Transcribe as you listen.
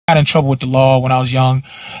got in trouble with the law when I was young,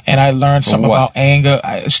 and I learned something about anger.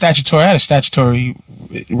 I had a statutory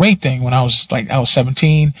rape thing when I was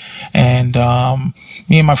 17, and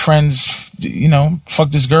me and my friends,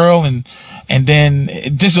 fucked this girl, and then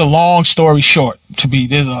this is a long story short.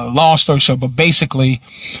 But basically,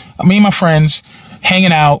 me and my friends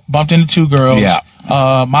hanging out, bumped into two girls. Yeah.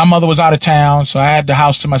 My mother was out of town, so I had the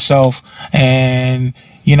house to myself, and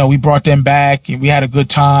we brought them back and we had a good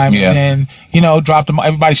time. Yeah. And then, dropped them.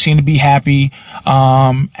 Everybody seemed to be happy.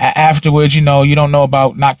 Afterwards, you don't know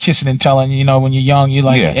about not kissing and telling. When you're young, you're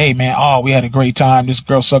like, hey man, we had a great time. This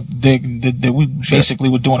girl sucked dick. We basically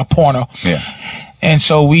were doing a porno. Yeah. And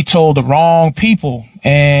so we told the wrong people,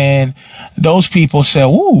 and those people said,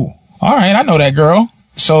 ooh, all right, I know that girl.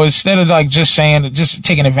 So instead of just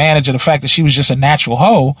taking advantage of the fact that she was just a natural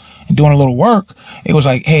hoe and doing a little work, it was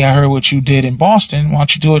like, hey, I heard what you did in Boston. Why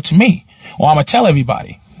don't you do it to me? Well, I'm going to tell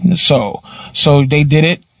everybody. So they did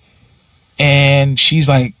it. And she's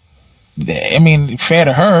like, fair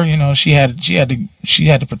to her, she had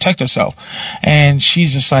to protect herself. And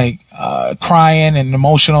she's just like, crying and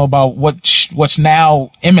emotional about what's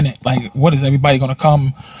now imminent. Like, what is everybody going to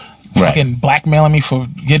come fucking blackmailing me for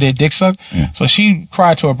get their dick sucked? Yeah. So she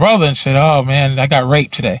cried to her brother and said, oh man, I got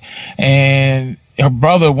raped today. And her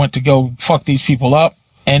brother went to go fuck these people up.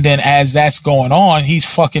 And then as that's going on, he's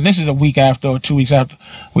fucking, this is a week after or 2 weeks after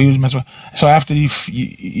we was messing with. So after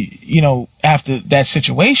after that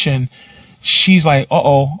situation, she's like,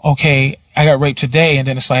 okay, I got raped today. And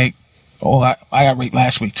then it's like, I got raped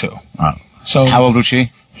last week too. So how old was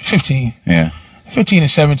she? 15. Yeah. 15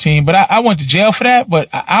 and 17, but I went to jail for that, but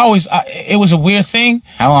it was a weird thing.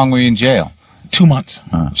 How long were you in jail? 2 months,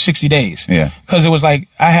 60 days. Yeah. Cause it was like,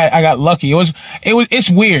 I got lucky. It's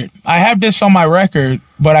weird. I have this on my record,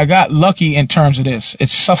 but I got lucky in terms of this.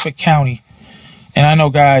 It's Suffolk County. And I know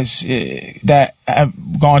guys that have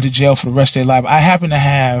gone to jail for the rest of their life. I happen to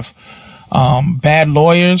have, bad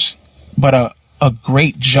lawyers, but a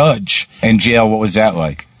great judge. In jail, what was that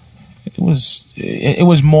like? It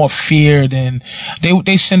was more fear than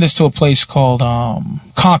they send us to a place called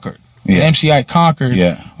Concord. Yeah. MCI Concord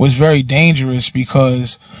was very dangerous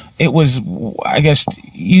because it was, I guess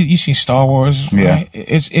you seen Star Wars, right?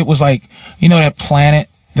 It was like, that planet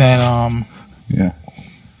that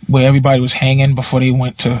where everybody was hanging before they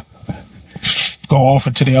went to go off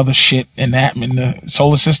into the other shit in the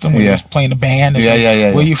solar system where he was playing the band.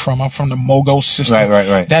 Where you from? I'm from the Mogos system.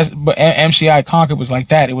 Right. But MCI Concord was like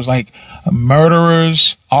that. It was like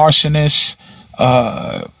murderers, arsonists,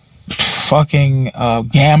 fucking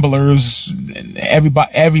gamblers,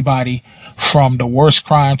 everybody from the worst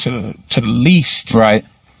crime to the least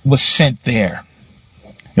was sent there.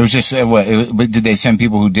 It was just, did they send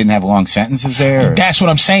people who didn't have long sentences there? Or? That's what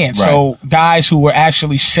I'm saying. Right. So guys who were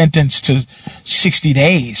actually sentenced to 60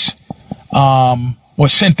 days were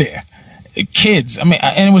sent there. Kids. And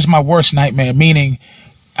it was my worst nightmare, meaning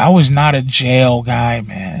I was not a jail guy,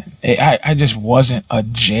 man. I just wasn't a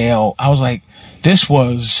jail. I was like,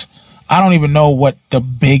 I don't even know what the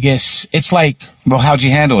biggest, it's like. Well, how'd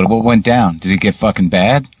you handle it? What went down? Did it get fucking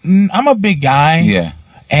bad? I'm a big guy. Yeah.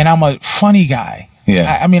 And I'm a funny guy.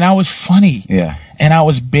 Yeah. I was funny. Yeah. And I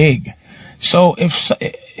was big. So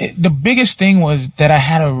the biggest thing was that I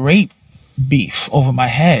had a rape beef over my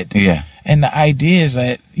head. Yeah. And the idea is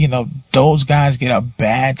that, those guys get a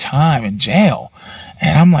bad time in jail.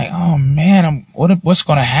 And I'm like, oh man, what's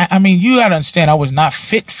going to happen? You got to understand, I was not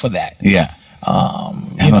fit for that. Yeah.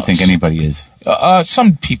 I don't think anybody is.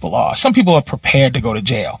 Some people are. Some people are prepared to go to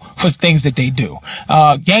jail for things that they do.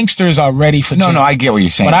 Gangsters are ready for jail. No, I get what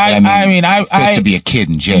you're saying. But I to be a kid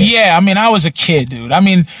in jail. Yeah, I was a kid, dude.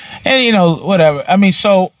 And whatever.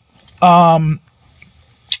 So, when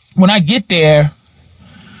I get there,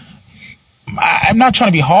 I'm not trying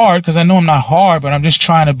to be hard because I know I'm not hard, but I'm just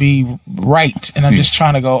trying to be right. And I'm just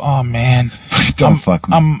trying to go, oh man, fuck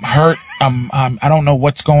me. I'm hurt. I don't know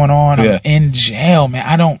what's going on. I'm in jail, man.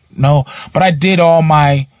 I don't know. But I did all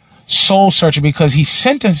my soul searching because he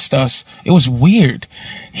sentenced us. It was weird.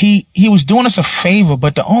 He was doing us a favor,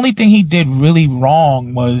 but the only thing he did really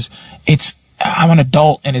wrong was I'm an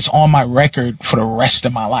adult and it's on my record for the rest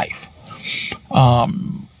of my life.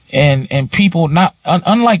 And people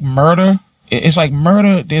unlike murder, it's like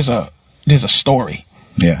murder, there's a story.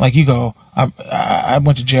 Yeah. Like you go, I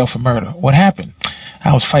went to jail for murder. What happened?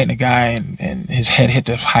 I was fighting a guy and his head hit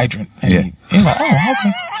the hydrant. And he's like, oh,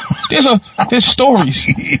 okay. There's stories.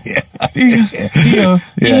 You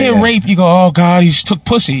hear rape, you go, oh God, he just took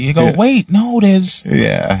pussy. You go, wait, no, there's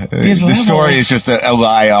the story is just a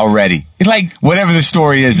lie already. Like whatever the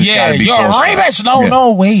story is, it's gotta be you're bullshit. a rapist.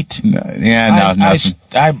 No, wait. Nothing.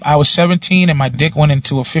 I was 17 and my dick went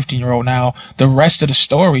into a 15-year-old. Now the rest of the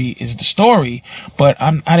story is the story, but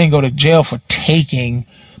I didn't go to jail for taking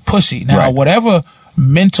pussy. Now whatever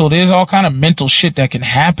there's all kind of mental shit that can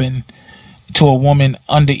happen to a woman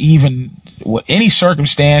under even any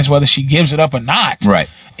circumstance, whether she gives it up or not. Right.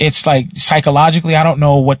 It's like psychologically, I don't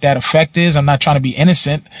know what that effect is. I'm not trying to be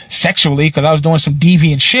innocent sexually because I was doing some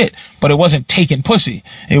deviant shit, but it wasn't taking pussy.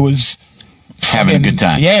 It was having a good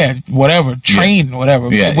time. Yeah, whatever. Train, whatever.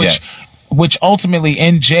 Yeah, which ultimately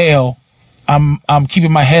in jail, I'm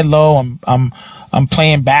keeping my head low. I'm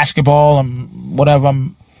playing basketball.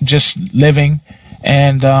 I'm just living.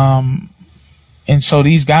 And so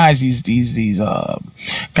these guys, these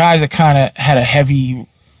guys that kind of had a heavy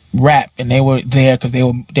rap, and they were there because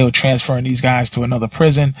they were transferring these guys to another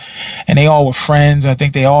prison, and they all were friends. I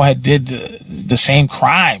think they all did the same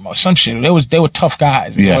crime or some shit. They were tough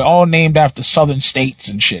guys. They were all named after southern states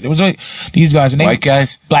and shit. It was like these guys. And white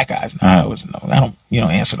guys, black guys. I don't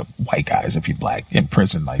answer to white guys if you're black in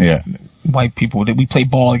prison. Like white people, we play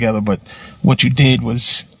ball together, but what you did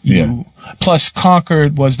was plus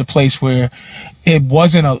Concord was the place where it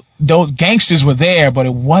wasn't those gangsters were there, but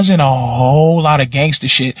it wasn't a whole lot of gangster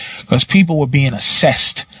shit because people were being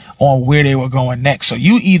assessed on where they were going next. So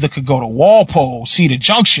you either could go to Walpole, Cedar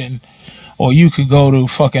Junction, or you could go to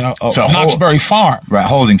fucking Knoxbury Farm. Right,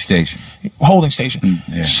 holding station.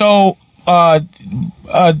 So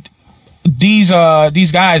these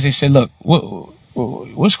guys, they said, look,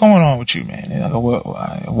 what's going on with you, man? And I go,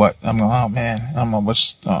 what? I'm going, oh man,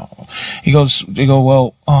 they go,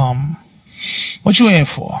 well, what you in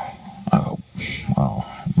for? I go,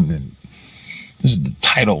 well, this is the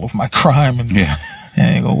title of my crime. And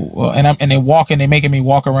they go, well, and they're making me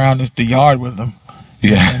walk around the yard with them.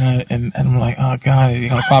 Yeah. And I'm like, oh God, they're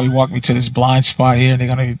going to probably walk me to this blind spot here and they're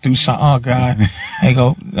going to do something. Oh God. And they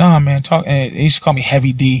go, oh man, talk. And they used to call me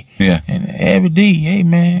Heavy D. Yeah. And Heavy D, hey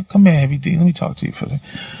man, come here, Heavy D. Let me talk to you for a second.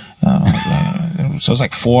 So it's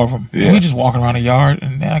like 4 of them. Yeah. And we're just walking around the yard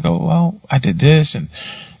and then I go, well, I did this and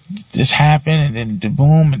this happened and then the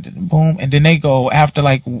boom and then the boom. And then they go, after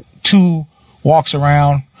like 2 walks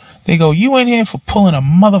around, they go, you in here for pulling a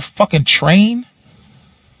motherfucking train?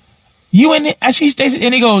 You in it?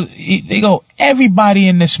 And they go, everybody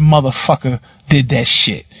in this motherfucker did that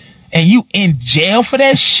shit. And you in jail for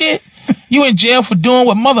that shit? You in jail for doing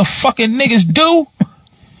what motherfucking niggas do?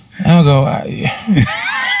 And I go,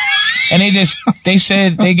 and they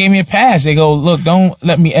said, they gave me a pass. They go, look, don't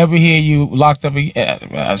let me ever hear you locked up again.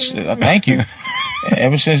 I said, thank you.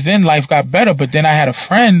 Ever since then, life got better. But then I had a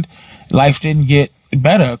friend, life didn't get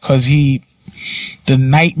better because the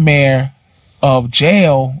nightmare of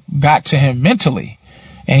jail got to him mentally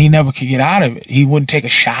and he never could get out of it. He wouldn't take a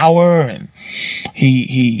shower and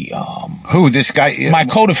this guy? My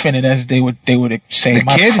co-defendant, as they would say,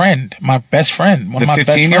 my kid? Friend, my best friend, one of my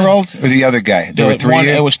best friends. The 15-year-old or the other guy? There were 3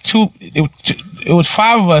 It was 2. It was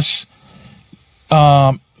 5 of us.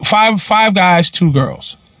 5 guys, 2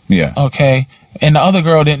 girls. Yeah. Okay. And the other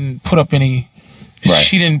girl didn't put up any. Right.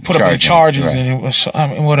 She didn't put up any charges, and it was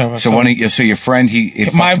whatever. So your friend,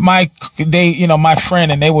 my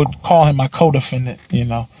friend, and they would call him my co-defendant,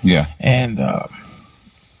 Yeah. And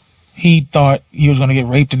he thought he was going to get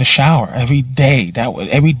raped in the shower every day.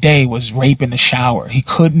 Every day was rape in the shower. He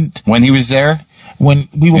couldn't. When he was there? When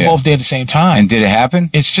we were both there at the same time. And did it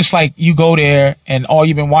happen? It's just like you go there and all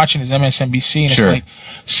you've been watching is MSNBC, and it's like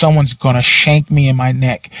someone's going to shank me in my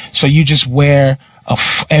neck. So you just wear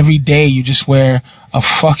every day you just wear a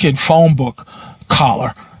fucking phone book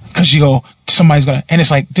collar because you go, somebody's gonna, and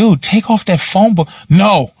it's like, dude, take off that phone book.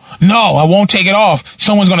 No, I won't take it off.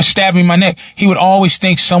 Someone's gonna stab me in my neck. He would always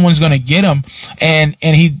think someone's gonna get him, and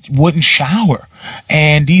he wouldn't shower.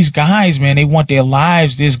 And these guys, man, they want their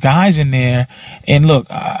lives. There's guys in there, and look,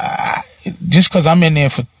 just because I'm in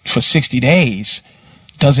there for 60 days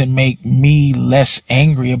doesn't make me less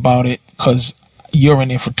angry about it because you're in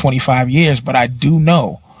there for 25 years, but I do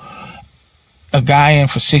know a guy in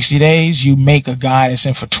for 60 days, you make a guy that's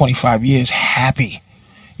in for 25 years happy.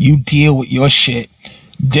 You deal with your shit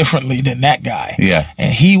differently than that guy. Yeah.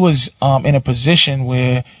 And he was in a position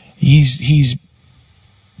where he's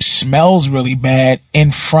smells really bad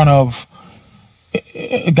in front of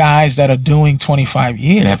guys that are doing 25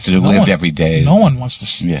 years. They have to live every day. No one wants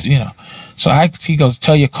to, you know. So he goes,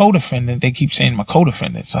 tell your co-defendant. They keep saying my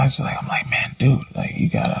co-defendant. So I'm like, man, dude, like, you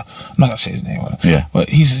gotta, I'm not gonna say his name. But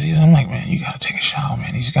he says, I'm like, man, you gotta take a shower,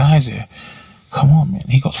 man. These guys are, come on, man.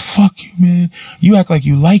 He goes, fuck you, man. You act like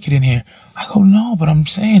you like it in here. I go, no, but I'm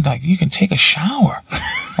saying, like, you can take a shower.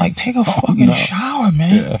 Like, take a fucking shower,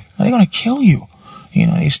 man. Yeah. They're gonna kill you. You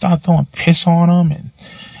know, they start throwing piss on him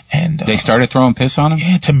and they started throwing piss on him?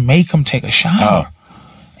 Yeah, to make him take a shower. Oh.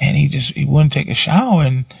 And he wouldn't take a shower,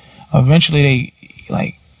 and eventually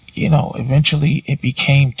eventually it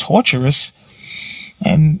became torturous,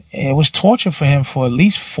 and it was torture for him for at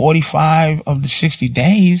least 45 of the 60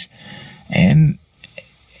 days, and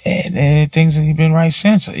things have been right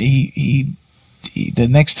since. He the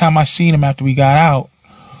next time I seen him after we got out,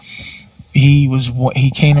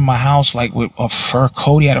 he came to my house like with a fur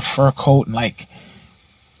coat. He had a fur coat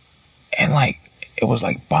and it was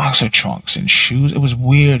like boxer trunks and shoes. It was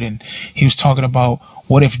weird. And he was talking about,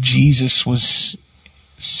 what if Jesus was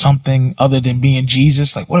something other than being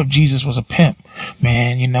Jesus? Like, what if Jesus was a pimp,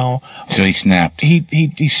 man, you know? So he snapped.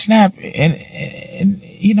 He snapped. And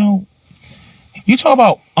you know, you talk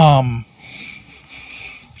about,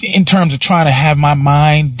 in terms of trying to have my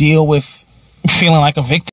mind deal with feeling like a victim.